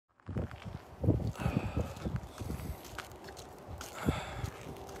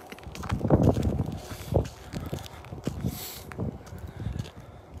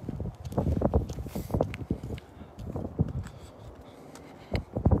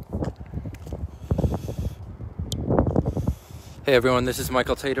Hey everyone, this is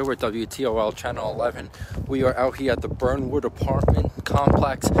Michael Tatar with WTOL Channel 11. We are out here at the Byrneport Apartment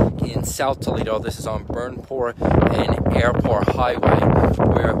Complex in South Toledo. This is on Byrneport and Airport Highway,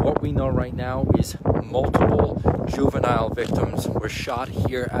 where what we know right now is multiple juvenile victims were shot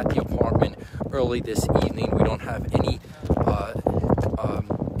here at the apartment early this evening. We don't have any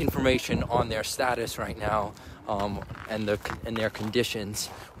information on their status right now and their conditions.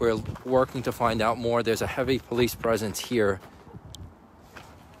 We're working to find out more. There's a heavy police presence here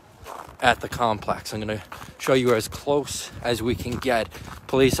at the complex. I'm going to show you as close as we can get.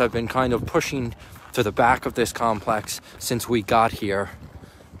 Police have been kind of pushing to the back of this complex since we got here,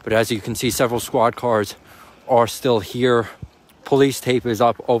 but as you can see, several squad cars are still here. Police tape is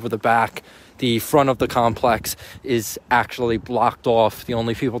up over the back. The front of the complex is actually blocked off. The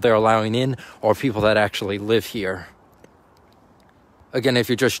only people they're allowing in are people that actually live here. Again, if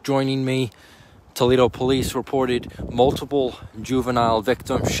you're just joining me, Toledo police reported multiple juvenile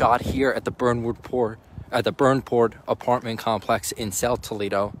victims shot here at the Byrneport Apartment Complex in South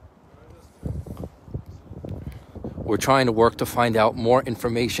Toledo. We're trying to work to find out more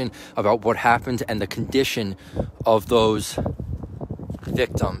information about what happened and the condition of those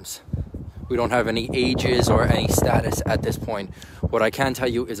victims. We don't have any ages or any status at this point. What I can tell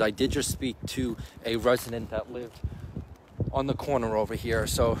you is I did just speak to a resident that lived on the corner over here,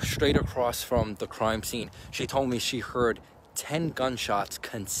 so straight across from the crime scene. She told me she heard 10 gunshots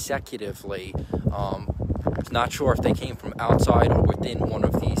consecutively. Not sure if they came from outside or within one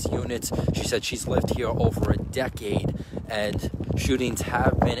of these units. She said she's lived here over a decade and shootings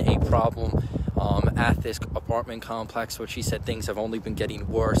have been a problem at this apartment complex, but she said things have only been getting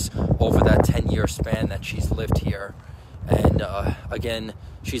worse over that 10-year span that she's lived here. And again,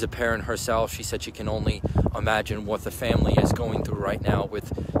 she's a parent herself. She said she can only imagine what the family is going through right now with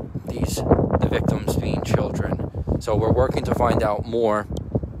the victims being children. So we're working to find out more.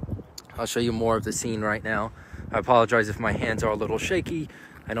 I'll show you more of the scene right now. I apologize if my hands are a little shaky.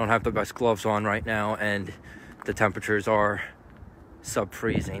 I don't have the best gloves on right now, and the temperatures are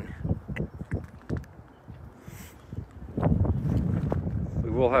sub-freezing. We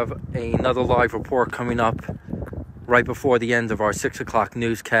will have another live report coming up right before the end of our 6 o'clock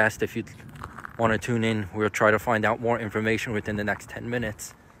newscast. If you want to tune in, we'll try to find out more information within the next 10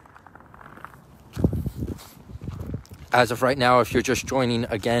 minutes. As of right now, if you're just joining,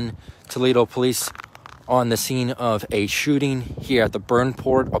 again, Toledo police on the scene of a shooting here at the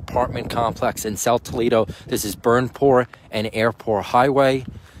Byrneport Apartment Complex in South Toledo. This is Byrneport and Airport Highway.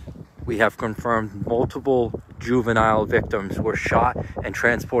 We have confirmed multiple juvenile victims were shot and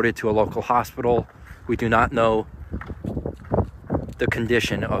transported to a local hospital. We do not know the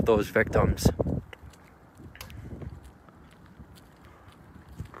condition of those victims.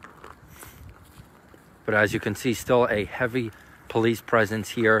 But as you can see, still a heavy police presence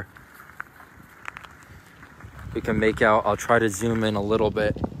here. We can make out, I'll try to zoom in a little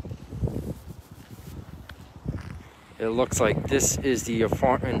bit. It looks like this is the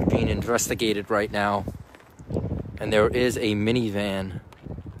apartment being investigated right now. And there is a minivan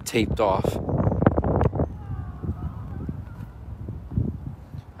taped off.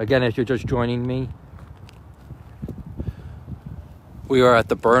 Again, if you're just joining me, we are at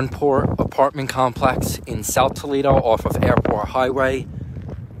the Byrneport Apartment Complex in South Toledo off of Airport Highway,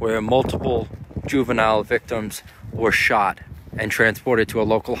 where multiple juvenile victims were shot and transported to a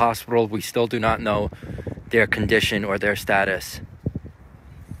local hospital. We still do not know their condition or their status.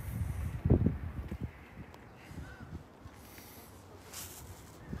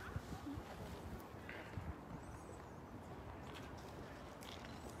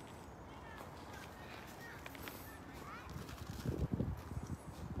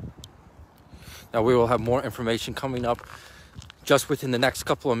 Now, we will have more information coming up just within the next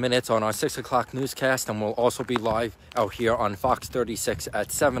couple of minutes on our 6 o'clock newscast, and we'll also be live out here on Fox 36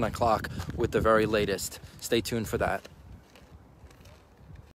 at 7 o'clock with the very latest. Stay tuned for that.